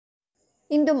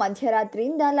ಇಂದು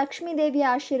ಮಧ್ಯರಾತ್ರಿಯಿಂದ ಲಕ್ಷ್ಮೀದೇವಿಯ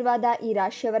ಆಶೀರ್ವಾದ ಈ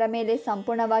ರಾಶಿಯವರ ಮೇಲೆ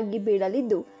ಸಂಪೂರ್ಣವಾಗಿ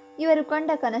ಬೀಳಲಿದ್ದು ಇವರು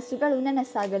ಕಂಡ ಕನಸುಗಳು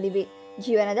ನನಸಾಗಲಿವೆ.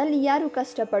 ಜೀವನದಲ್ಲಿ ಯಾರು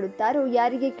ಕಷ್ಟಪಡುತ್ತಾರೋ,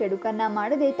 ಯಾರಿಗೆ ಕೆಡುಕನ್ನ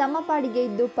ಮಾಡದೆ ತಮ್ಮ ಪಾಡಿಗೆ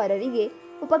ಇದ್ದು ಪರರಿಗೆ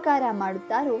ಉಪಕಾರ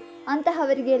ಮಾಡುತ್ತಾರೋ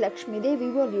ಅಂತಹವರಿಗೆ ಲಕ್ಷ್ಮೀದೇವಿ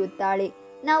ಒಲಿಯುತ್ತಾಳೆ.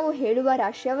 ನಾವು ಹೇಳುವ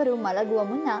ರಾಶಿಯವರು ಮಲಗುವ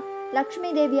ಮುನ್ನ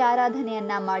ಲಕ್ಷ್ಮೀದೇವಿ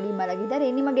ಆರಾಧನೆಯನ್ನ ಮಾಡಿ ಮಲಗಿದರೆ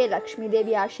ನಿಮಗೆ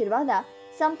ಲಕ್ಷ್ಮೀದೇವಿಯ ಆಶೀರ್ವಾದ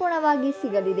ಸಂಪೂರ್ಣವಾಗಿ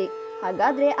ಸಿಗಲಿದೆ.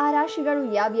 ಹಾಗಾದರೆ ಆ ರಾಶಿಗಳು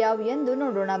ಯಾವ್ಯಾವು ಎಂದು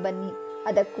ನೋಡೋಣ ಬನ್ನಿ.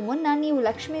 ಅದಕ್ಕೂ ಮುನ್ನ ನೀವು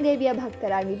ಲಕ್ಷ್ಮೀದೇವಿಯ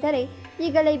ಭಕ್ತರಾಗಿದ್ದರೆ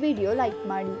ಈಗಲೇ ವಿಡಿಯೋ ಲೈಕ್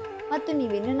ಮಾಡಿ ಮತ್ತು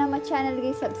ನೀವಿನ್ನೂ ನಮ್ಮ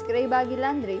ಚಾನೆಲ್ಗೆ ಸಬ್ಸ್ಕ್ರೈಬ್ ಆಗಿಲ್ಲ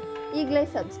ಅಂದರೆ ಈಗಲೇ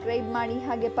ಸಬ್ಸ್ಕ್ರೈಬ್ ಮಾಡಿ,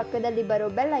 ಹಾಗೆ ಪಕ್ಕದಲ್ಲಿ ಬರೋ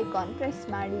ಬೆಲ್ ಐಕಾನ್ ಪ್ರೆಸ್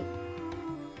ಮಾಡಿ.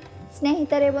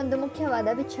 ಸ್ನೇಹಿತರೆ, ಒಂದು ಮುಖ್ಯವಾದ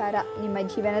ವಿಚಾರ, ನಿಮ್ಮ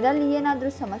ಜೀವನದಲ್ಲಿ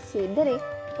ಏನಾದರೂ ಸಮಸ್ಯೆ ಇದ್ದರೆ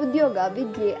ಉದ್ಯೋಗ,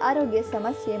 ವಿದ್ಯೆ, ಆರೋಗ್ಯ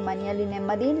ಸಮಸ್ಯೆ, ಮನೆಯಲ್ಲಿ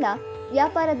ನೆಮ್ಮದಿಯಿಲ್ಲ,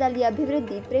 ವ್ಯಾಪಾರದಲ್ಲಿ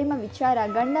ಅಭಿವೃದ್ಧಿ, ಪ್ರೇಮ ವಿಚಾರ,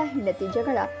 ಗಂಡ ಹೆಂಡತಿ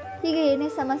ಜಗಳ, ಹೀಗೆ ಏನೇ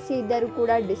ಸಮಸ್ಯೆ ಇದ್ದರೂ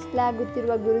ಕೂಡ ಡಿಸ್ಪ್ಲೇ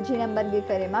ಆಗುತ್ತಿರುವ ಗುರೂಜಿ ನಂಬರ್ಗೆ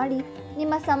ಕರೆ ಮಾಡಿ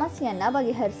ನಿಮ್ಮ ಸಮಸ್ಯೆಯನ್ನು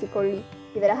ಬಗೆಹರಿಸಿಕೊಳ್ಳಿ.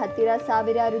 ಇವರ ಹತ್ತಿರ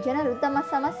ಸಾವಿರಾರು ಜನರು ತಮ್ಮ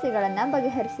ಸಮಸ್ಯೆಗಳನ್ನು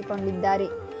ಬಗೆಹರಿಸಿಕೊಂಡಿದ್ದಾರೆ.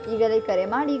 ಈಗಲೇ ಕರೆ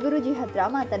ಮಾಡಿ ಗುರೂಜಿ ಹತ್ರ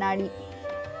ಮಾತನಾಡಿ.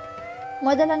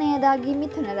 ಮೊದಲನೆಯದಾಗಿ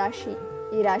ಮಿಥುನ ರಾಶಿ.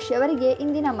 ಈ ರಾಶಿಯವರಿಗೆ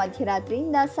ಇಂದಿನ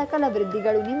ಮಧ್ಯರಾತ್ರಿಯಿಂದ ಸಕಲ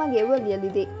ವೃದ್ಧಿಗಳು ನಿಮಗೆ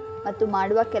ಒಲಿಯಲಿದೆ ಮತ್ತು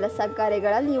ಮಾಡುವ ಕೆಲಸ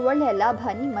ಕಾರ್ಯಗಳಲ್ಲಿ ಒಳ್ಳೆಯ ಲಾಭ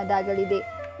ನಿಮ್ಮದಾಗಲಿದೆ.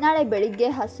 ನಾಳೆ ಬೆಳಿಗ್ಗೆ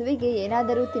ಹಸುವಿಗೆ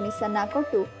ಏನಾದರೂ ತಿನಿಸನ್ನ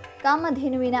ಕೊಟ್ಟು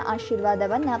ಕಾಮಧೇನುವಿನ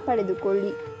ಆಶೀರ್ವಾದವನ್ನು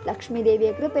ಪಡೆದುಕೊಳ್ಳಿ.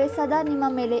 ಲಕ್ಷ್ಮೀದೇವಿಯ ಕೃಪೆ ಸದಾ ನಿಮ್ಮ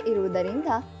ಮೇಲೆ ಇರುವುದರಿಂದ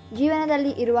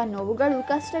ಜೀವನದಲ್ಲಿ ಇರುವ ನೋವುಗಳು,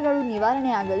 ಕಷ್ಟಗಳು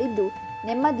ನಿವಾರಣೆ ಆಗಲಿದ್ದು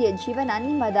ನೆಮ್ಮದಿಯ ಜೀವನ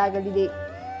ನಿಮ್ಮದಾಗಲಿದೆ.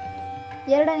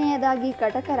 ಎರಡನೆಯದಾಗಿ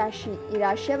ಕಟಕ ರಾಶಿ. ಈ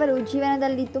ರಾಶಿಯವರು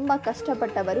ಜೀವನದಲ್ಲಿ ತುಂಬ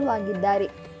ಕಷ್ಟಪಟ್ಟವರು ಆಗಿದ್ದಾರೆ.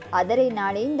 ಆದರೆ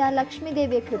ನಾಳೆಯಿಂದ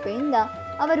ಲಕ್ಷ್ಮೀದೇವಿಯ ಕೃಪೆಯಿಂದ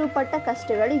ಅವರು ಪಟ್ಟ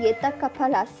ಕಷ್ಟಗಳಿಗೆ ತಕ್ಕ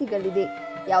ಫಲ ಸಿಗಲಿದೆ.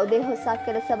 ಯಾವುದೇ ಹೊಸ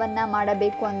ಕೆಲಸವನ್ನ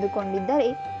ಮಾಡಬೇಕು ಅಂದುಕೊಂಡಿದ್ದರೆ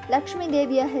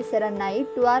ಲಕ್ಷ್ಮೀದೇವಿಯ ಹೆಸರನ್ನ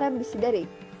ಇಟ್ಟು ಆರಂಭಿಸಿದರೆ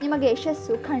ನಿಮಗೆ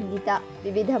ಯಶಸ್ಸು ಖಂಡಿತ.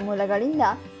 ವಿವಿಧ ಮೂಲಗಳಿಂದ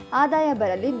ಆದಾಯ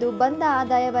ಬರಲಿದ್ದು ಬಂದ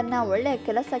ಆದಾಯವನ್ನು ಒಳ್ಳೆಯ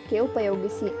ಕೆಲಸಕ್ಕೆ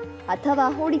ಉಪಯೋಗಿಸಿ ಅಥವಾ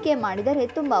ಹೂಡಿಕೆ ಮಾಡಿದರೆ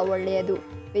ತುಂಬ ಒಳ್ಳೆಯದು.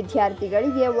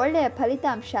 ವಿದ್ಯಾರ್ಥಿಗಳಿಗೆ ಒಳ್ಳೆಯ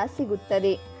ಫಲಿತಾಂಶ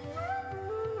ಸಿಗುತ್ತದೆ.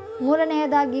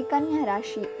 ಮೂರನೆಯದಾಗಿ ಕನ್ಯಾ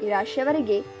ರಾಶಿ. ಈ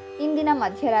ರಾಶಿಯವರಿಗೆ ಇಂದಿನ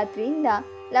ಮಧ್ಯರಾತ್ರಿಯಿಂದ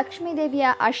ಲಕ್ಷ್ಮೀದೇವಿಯ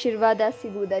ಆಶೀರ್ವಾದ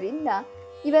ಸಿಗುವುದರಿಂದ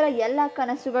ಇವರ ಎಲ್ಲ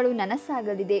ಕನಸುಗಳು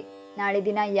ನನಸಾಗಲಿದೆ. ನಾಳೆ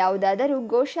ದಿನ ಯಾವುದಾದರೂ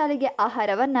ಗೋಶಾಲೆಗೆ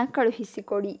ಆಹಾರವನ್ನು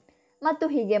ಕಳುಹಿಸಿಕೊಡಿ ಮತ್ತು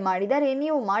ಹೀಗೆ ಮಾಡಿದರೆ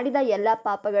ನೀವು ಮಾಡಿದ ಎಲ್ಲ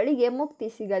ಪಾಪಗಳಿಗೆ ಮುಕ್ತಿ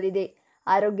ಸಿಗಲಿದೆ.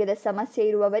 ಆರೋಗ್ಯದ ಸಮಸ್ಯೆ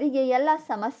ಇರುವವರಿಗೆ ಎಲ್ಲ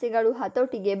ಸಮಸ್ಯೆಗಳು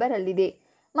ಹತೋಟಿಗೆ ಬರಲಿದೆ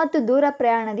ಮತ್ತು ದೂರ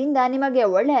ಪ್ರಯಾಣದಿಂದ ನಿಮಗೆ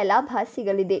ಒಳ್ಳೆಯ ಲಾಭ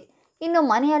ಸಿಗಲಿದೆ. ಇನ್ನು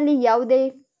ಮನೆಯಲ್ಲಿ ಯಾವುದೇ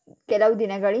ಕೆಲವು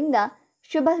ದಿನಗಳಿಂದ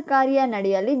ಶುಭ ಕಾರ್ಯ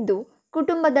ನಡೆಯಲಿದ್ದು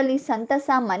ಕುಟುಂಬದಲ್ಲಿ ಸಂತಸ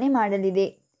ಮನೆ ಮಾಡಲಿದೆ.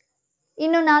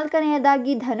 ಇನ್ನು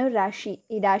ನಾಲ್ಕನೆಯದಾಗಿ ಧನುರಾಶಿ.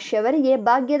 ಈ ರಾಶಿಯವರಿಗೆ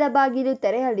ಭಾಗ್ಯದ ಬಾಗಿಲು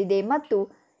ತೆರೆಯಲಿದೆ ಮತ್ತು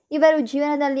ಇವರು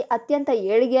ಜೀವನದಲ್ಲಿ ಅತ್ಯಂತ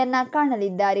ಏಳಿಗೆಯನ್ನು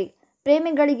ಕಾಣಲಿದ್ದಾರೆ.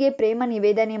 ಪ್ರೇಮಿಗಳಿಗೆ ಪ್ರೇಮ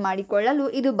ನಿವೇದನೆ ಮಾಡಿಕೊಳ್ಳಲು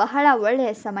ಇದು ಬಹಳ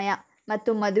ಒಳ್ಳೆಯ ಸಮಯ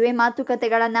ಮತ್ತು ಮದುವೆ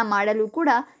ಮಾತುಕತೆಗಳನ್ನು ಮಾಡಲು ಕೂಡ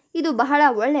ಇದು ಬಹಳ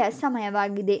ಒಳ್ಳೆಯ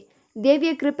ಸಮಯವಾಗಿದೆ.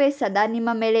 ದೇವಿಯ ಕೃಪೆ ಸದಾ ನಿಮ್ಮ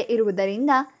ಮೇಲೆ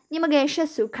ಇರುವುದರಿಂದ ನಿಮಗೆ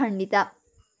ಯಶಸ್ಸು ಖಂಡಿತ.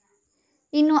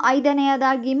 ಇನ್ನು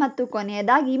ಐದನೆಯದಾಗಿ ಮತ್ತು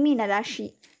ಕೊನೆಯದಾಗಿ ಮೀನರಾಶಿ.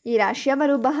 ಈ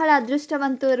ರಾಶಿಯವರು ಬಹಳ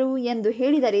ಅದೃಷ್ಟವಂತರು ಎಂದು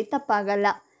ಹೇಳಿದರೆ ತಪ್ಪಾಗಲ್ಲ.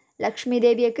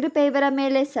 ಲಕ್ಷ್ಮೀದೇವಿಯ ಕೃಪೆ ಇವರ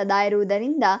ಮೇಲೆ ಸದಾ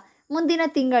ಇರುವುದರಿಂದ ಮುಂದಿನ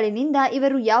ತಿಂಗಳಿನಿಂದ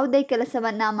ಇವರು ಯಾವುದೇ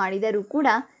ಕೆಲಸವನ್ನು ಮಾಡಿದರೂ ಕೂಡ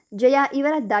ಜಯ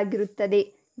ಇವರದ್ದಾಗಿರುತ್ತದೆ.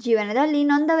 ಜೀವನದಲ್ಲಿ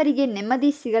ನೊಂದವರಿಗೆ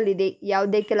ನೆಮ್ಮದಿ ಸಿಗಲಿದೆ.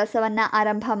 ಯಾವುದೇ ಕೆಲಸವನ್ನು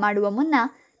ಆರಂಭ ಮಾಡುವ ಮುನ್ನ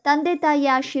ತಂದೆ ತಾಯಿಯ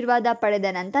ಆಶೀರ್ವಾದ ಪಡೆದ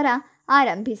ನಂತರ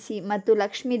ಆರಂಭಿಸಿ ಮತ್ತು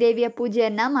ಲಕ್ಷ್ಮೀದೇವಿಯ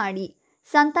ಪೂಜೆಯನ್ನು ಮಾಡಿ.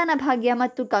 ಸಂತಾನ ಭಾಗ್ಯ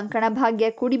ಮತ್ತು ಕಂಕಣ ಭಾಗ್ಯ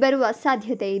ಕೂಡಿ ಬರುವ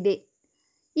ಸಾಧ್ಯತೆ ಇದೆ.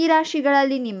 ಈ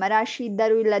ರಾಶಿಗಳಲ್ಲಿ ನಿಮ್ಮ ರಾಶಿ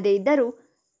ಇದ್ದರೂ ಇಲ್ಲದೇ ಇದ್ದರೂ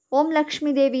ಓಂ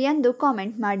ಲಕ್ಷ್ಮೀದೇವಿ ಎಂದು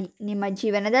ಕಾಮೆಂಟ್ ಮಾಡಿ. ನಿಮ್ಮ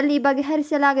ಜೀವನದಲ್ಲಿ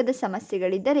ಬಗೆಹರಿಸಲಾಗದ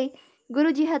ಸಮಸ್ಯೆಗಳಿದ್ದರೆ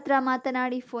ಗುರೂಜಿ ಹತ್ರ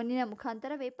ಮಾತನಾಡಿ ಫೋನಿನ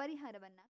ಮುಖಾಂತರವೇ ಪರಿಹಾರವನ್ನು